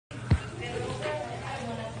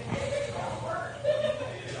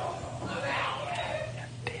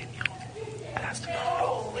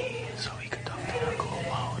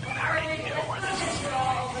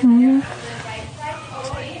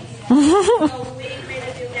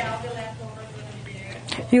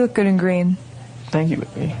You look good in green. Thank you,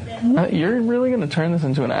 baby. You're really going to turn this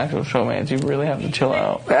into an actual showmance. You really have to chill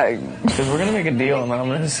out. Because we're going to make a deal, and then I'm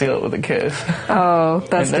going to seal it with a kiss. Oh,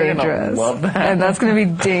 that's dangerous. Love that. And that's going to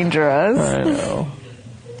be dangerous. I know.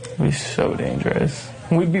 It'd be so dangerous.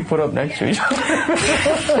 We'd be put up next to each other.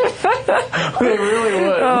 They really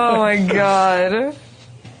would. Oh, my God.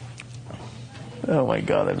 Oh, my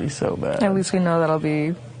God, that'd be so bad. At least we know that'll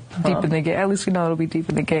be deep in the game. At least we know it'll be deep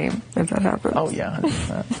in the game if that happens. Oh, yeah.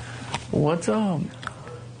 100%. What's,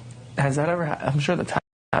 has that ever happened? I'm sure that's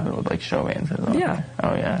happened with, like, showmans. Yeah.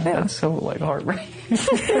 Oh, yeah. That's so, like, heartbreaking.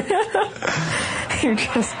 You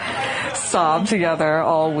just sob together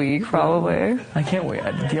all week, probably. I can't wait.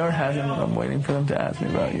 DR hasn't, but I'm waiting for them to ask me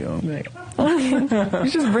about you. I'm like, you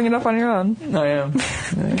just bring it up on your own. I am.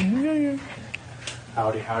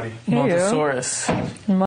 Howdy, howdy. Montesaurus.